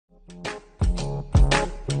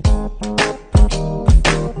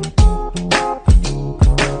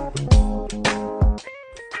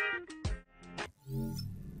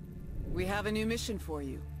have a new mission for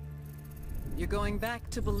you. You're going back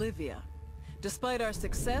to Bolivia. Despite our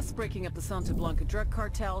success breaking up the Santa Blanca drug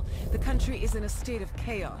cartel, the country is in a state of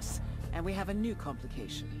chaos, and we have a new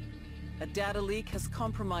complication. A data leak has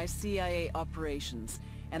compromised CIA operations,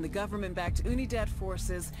 and the government-backed Unidad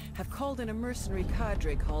forces have called in a mercenary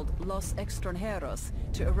cadre called Los Extranjeros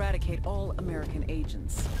to eradicate all American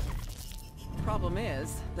agents. Problem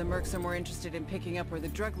is, the mercs are more interested in picking up where the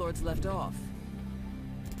drug lords left off.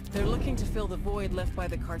 They're looking to fill the void left by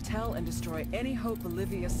the cartel and destroy any hope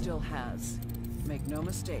Bolivia still has. Make no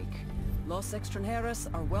mistake, Los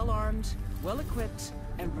Extranjeros are well-armed, well-equipped,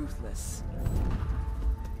 and ruthless.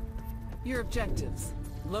 Your objectives: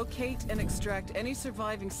 locate and extract any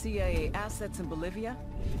surviving CIA assets in Bolivia,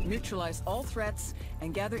 neutralize all threats,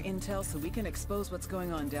 and gather intel so we can expose what's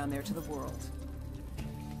going on down there to the world.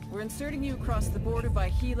 We're inserting you across the border by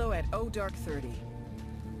Hilo at dark 30.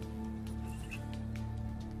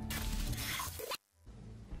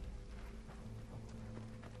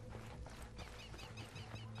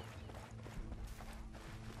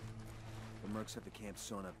 The mercs have the camp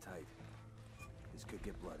sewn up tight. This could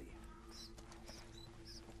get bloody.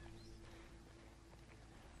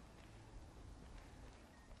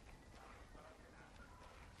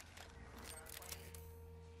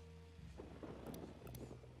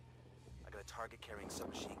 I got a target carrying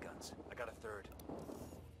submachine guns. I got a third.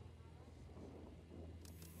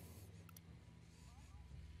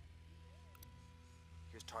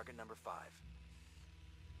 Here's target number 5.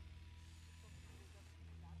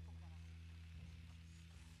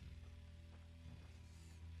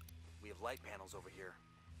 We have light panels over here.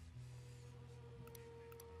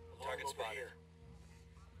 Target spotted. Here.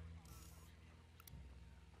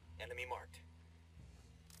 Enemy marked.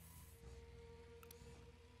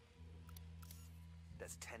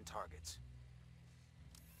 That's 10 targets.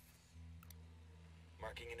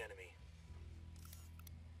 Marking an enemy.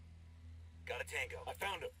 Got a tango. I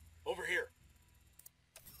found him. Over here.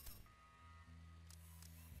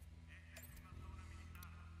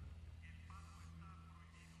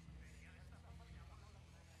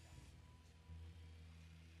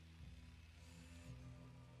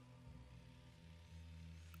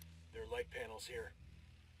 There are light panels here.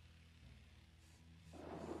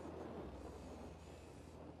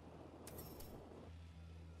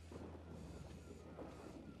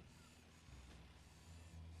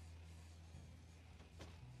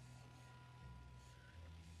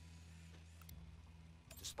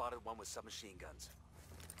 Just spotted one with submachine guns.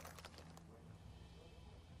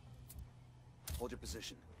 Hold your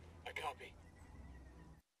position. I copy.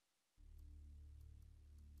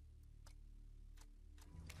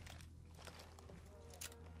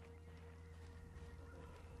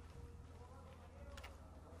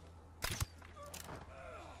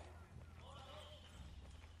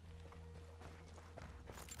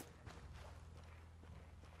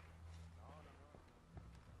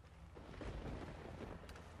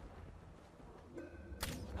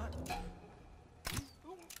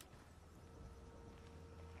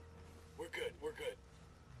 We're good.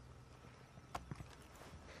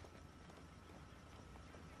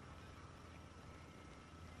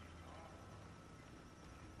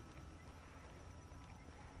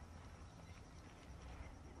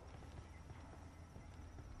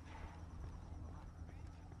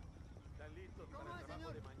 ¿Están listos para el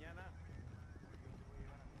trabajo de mañana?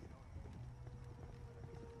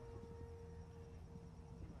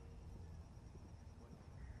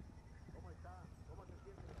 ¿Cómo está? ¿Cómo se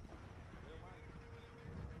siente? Veo mal.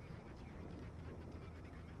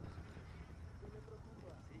 ¿Qué le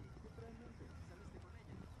preocupa? Sí, realmente. ¿Saliste con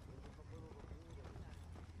ella? No puedo dormir.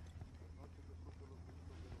 Anoche te escucho los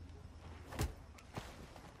gritos de los pumas.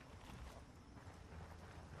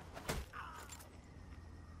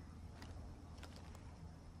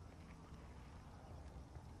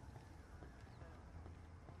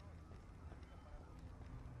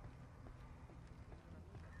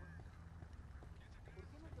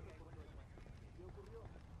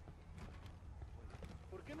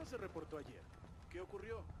 ¿Por qué no se reportó ayer? ¿Qué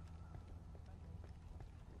ocurrió?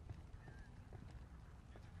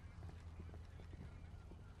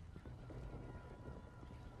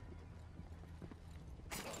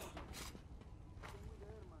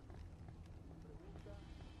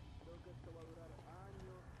 Creo que esto va a durar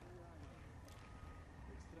años y años.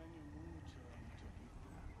 Extraño mucho a mi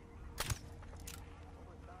Cholita.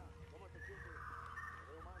 ¿Cómo está? ¿Cómo te sientes?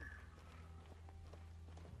 Te veo mal.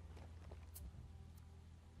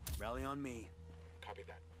 Rally on me. Copy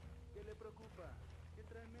that. ¿Qué le preocupa? ¿Qué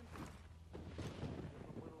trae en mente? Yo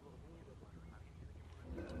no puedo dormir, hermano.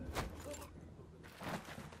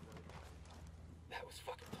 That was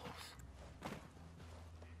fucking close.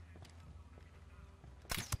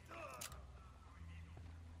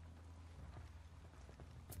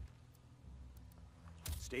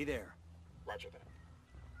 Stay there. Roger that.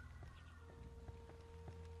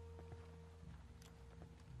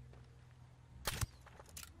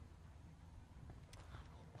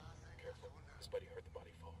 Careful. This buddy heard the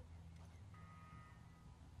body fall.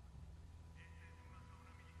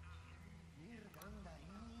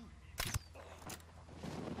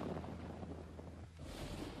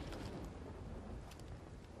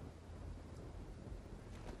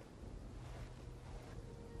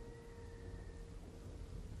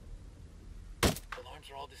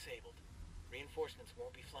 Alarms are all disabled. Reinforcements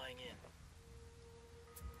won't be flying in.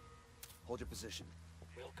 Hold your position.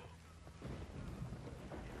 We'll go.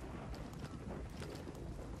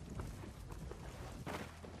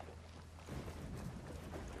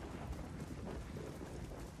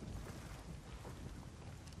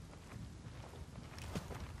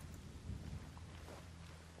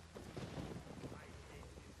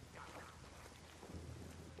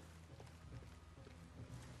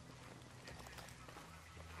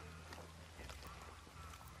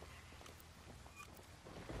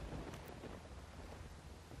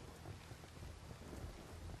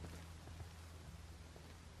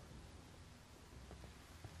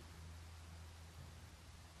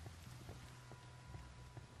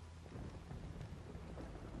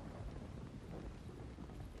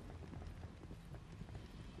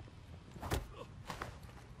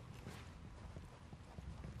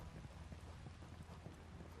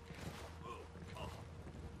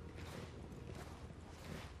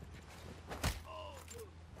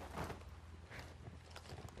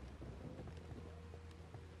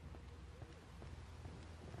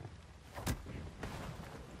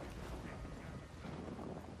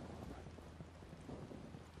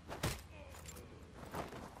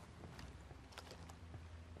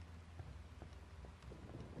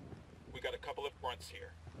 We got a couple of grunts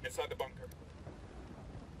here, inside the bunker.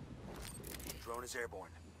 Drone is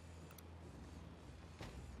airborne.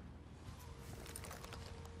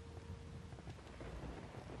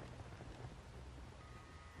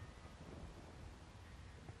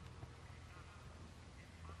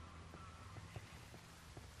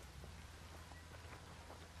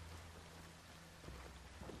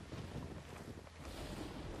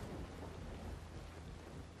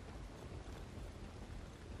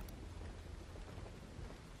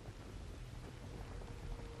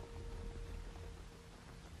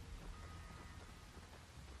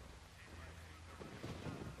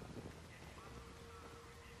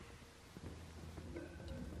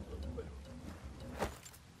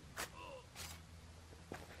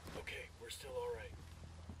 Okay, we're still all right.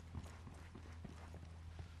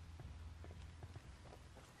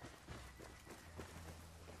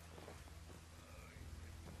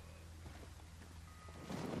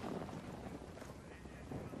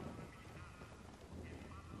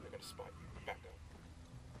 I got a spot. Back up.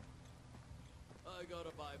 I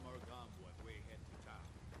gotta buy more gum when we head to town.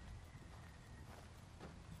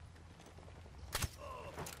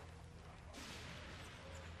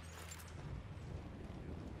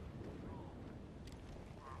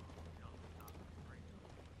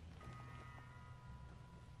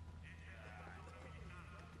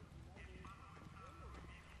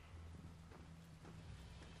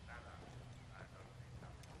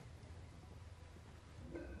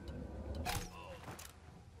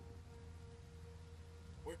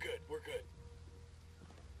 We're good.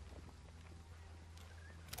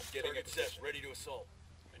 I'm getting it set, ready to assault.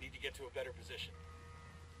 I need to get to a better position.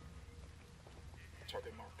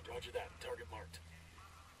 Target marked. Roger that. Target marked.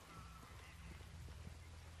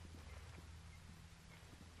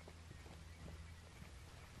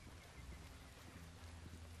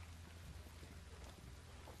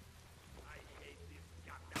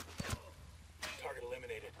 Target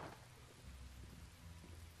eliminated.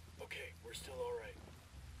 Okay, we're still all right.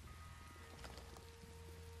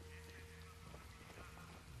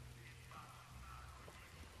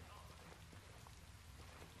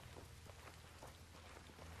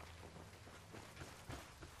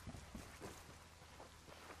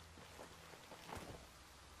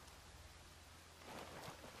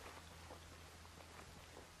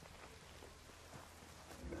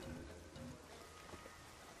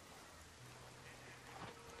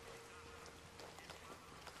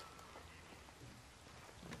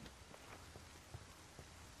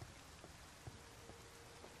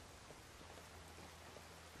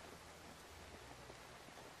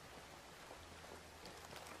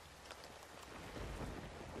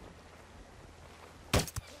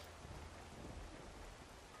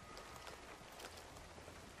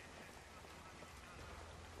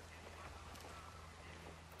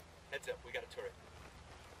 Heads up, we got a turret.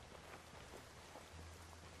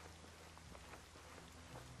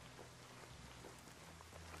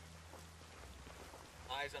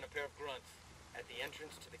 eyes on a pair of grunts at the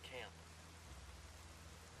entrance to the camp.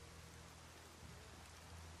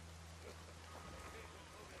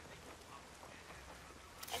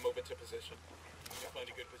 I'm moving to position. Find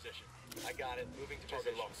a good position. I got it. Moving to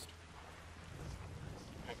target lost.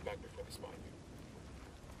 I'm back before the spot.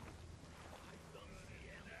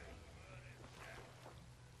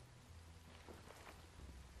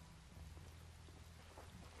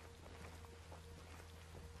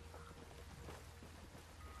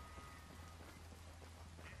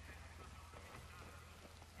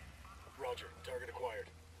 Roger. Target acquired.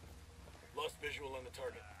 Lost visual on the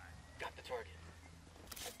target. Got the target.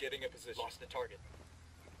 I'm getting a position. Lost the target.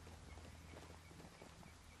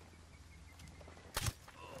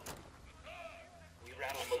 We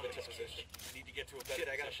rattled over to position. I need to get to a better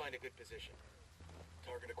position. I gotta find a good position.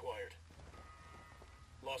 Target acquired.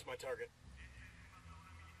 Lost my target.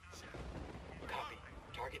 Copy.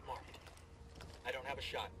 Target marked. I don't have a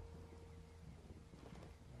shot.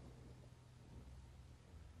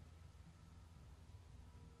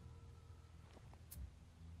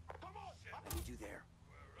 I need you there.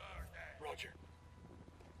 Roger.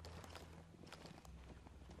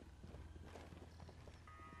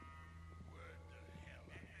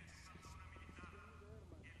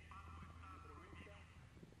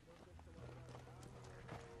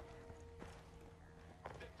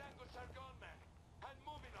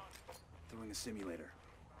 Throwing a simulator.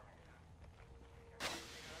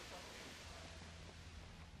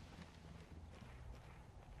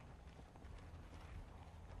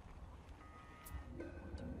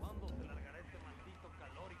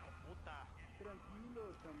 Tranquilo,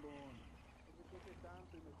 Chambón. No se queje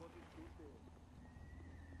tanto y mejor disfrute.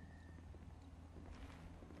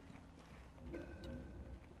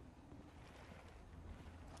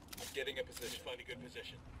 I'm getting a position. Find a good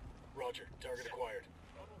position. Roger. Target acquired.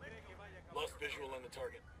 Lost visual on the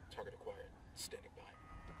target. Target acquired. Standing by.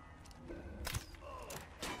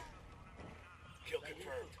 Kill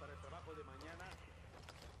confirmed. Para el trabajo de mañana.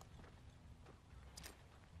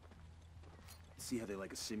 See how they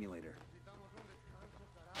like a simulator.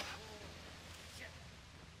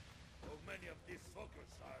 How many of these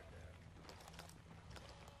fuckers are there?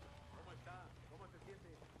 ¿Cómo está? ¿Cómo se siente?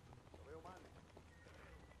 Lo veo mal.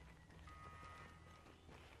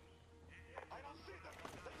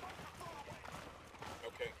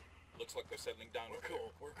 Okay. Looks like they're settling down. We're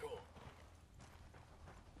cool. We're cool.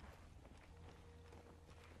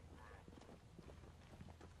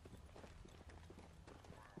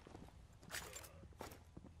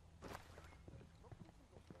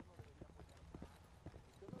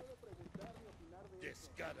 This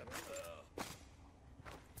gotta be.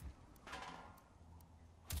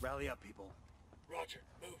 Rally up, people. Roger.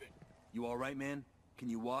 Moving. You all right, man? Can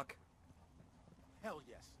you walk? Hell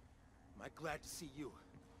yes. Am I glad to see you?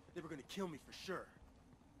 They were gonna kill me for sure.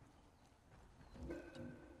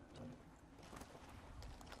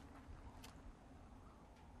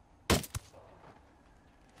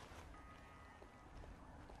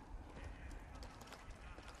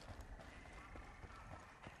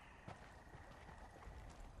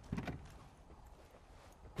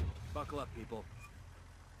 Buckle up, people.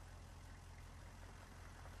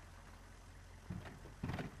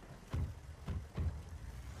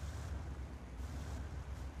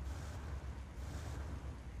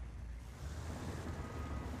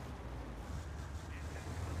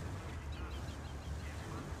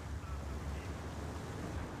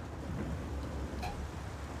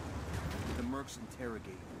 The mercs interrogate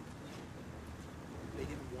you. They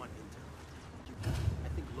didn't want intel. I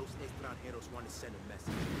think Los Extranjeros want to send a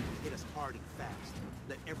message. Hit us hard and fast.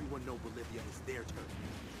 Let everyone know Bolivia is their turn.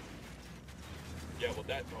 Yeah, well,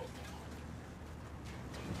 that no.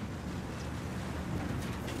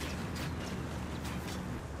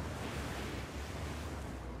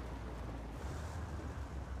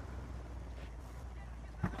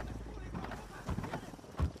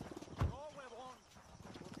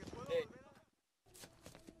 Hey.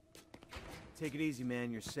 Take it easy,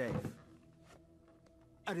 man. You're safe.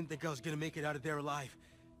 I didn't think I was gonna make it out of there alive.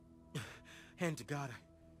 Hand to God,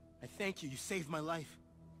 I thank you. You saved my life.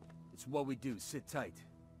 It's what we do. Sit tight.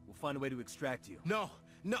 We'll find a way to extract you. No,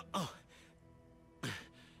 no.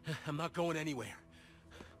 I'm not going anywhere.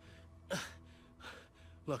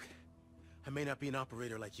 Look, I may not be an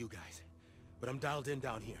operator like you guys, but I'm dialed in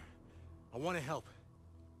down here. I want to help.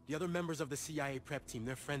 The other members of the CIA prep team,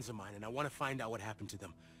 they're friends of mine, and I want to find out what happened to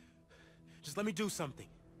them. Just let me do something.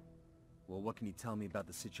 Well, what can you tell me about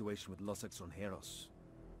the situation with Los Extranjeros?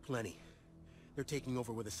 Plenty. They're taking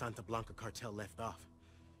over where the Santa Blanca cartel left off.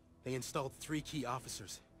 They installed 3 key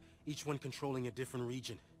officers, each one controlling a different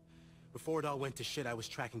region. Before it all went to shit, I was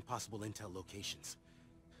tracking possible intel locations.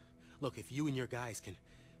 Look, if you and your guys can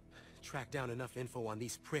track down enough info on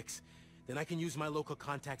these pricks, then I can use my local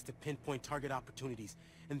contacts to pinpoint target opportunities,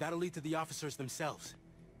 and that'll lead to the officers themselves.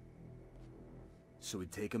 So we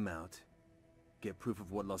take them out, get proof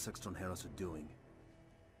of what Los Extranjeros are doing,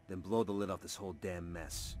 then blow the lid off this whole damn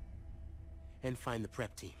mess. And find the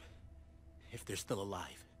prep team, if they're still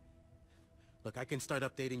alive. Look, I can start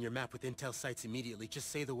updating your map with intel sites immediately.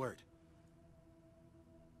 Just say the word.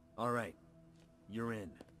 All right. You're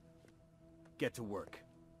in. Get to work.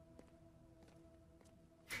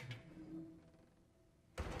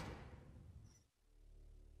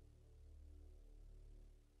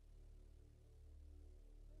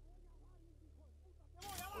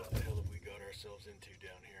 What the hell have we got ourselves into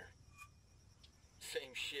down here?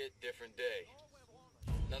 Same shit, different day.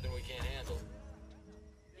 Nothing we can't handle.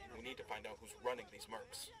 We need to find out who's running these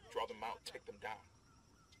mercs. Draw them out, take them down.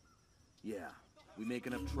 Yeah. We make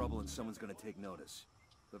enough trouble and someone's gonna take notice.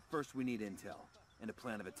 But first we need intel, and a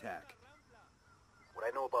plan of attack. What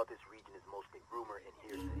I know about this region is mostly rumor and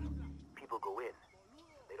hearsay. People go in,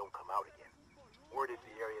 they don't come out again. Word is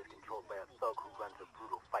the area is controlled by a thug who runs a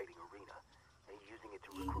brutal fighting arena, and he's using it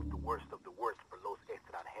to recruit the worst of the worst for Los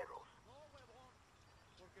Extranjeros.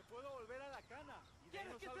 Porque puedo volver a la cana y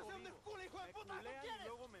darnos algo vivo. Me culean y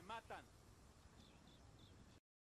luego me matan.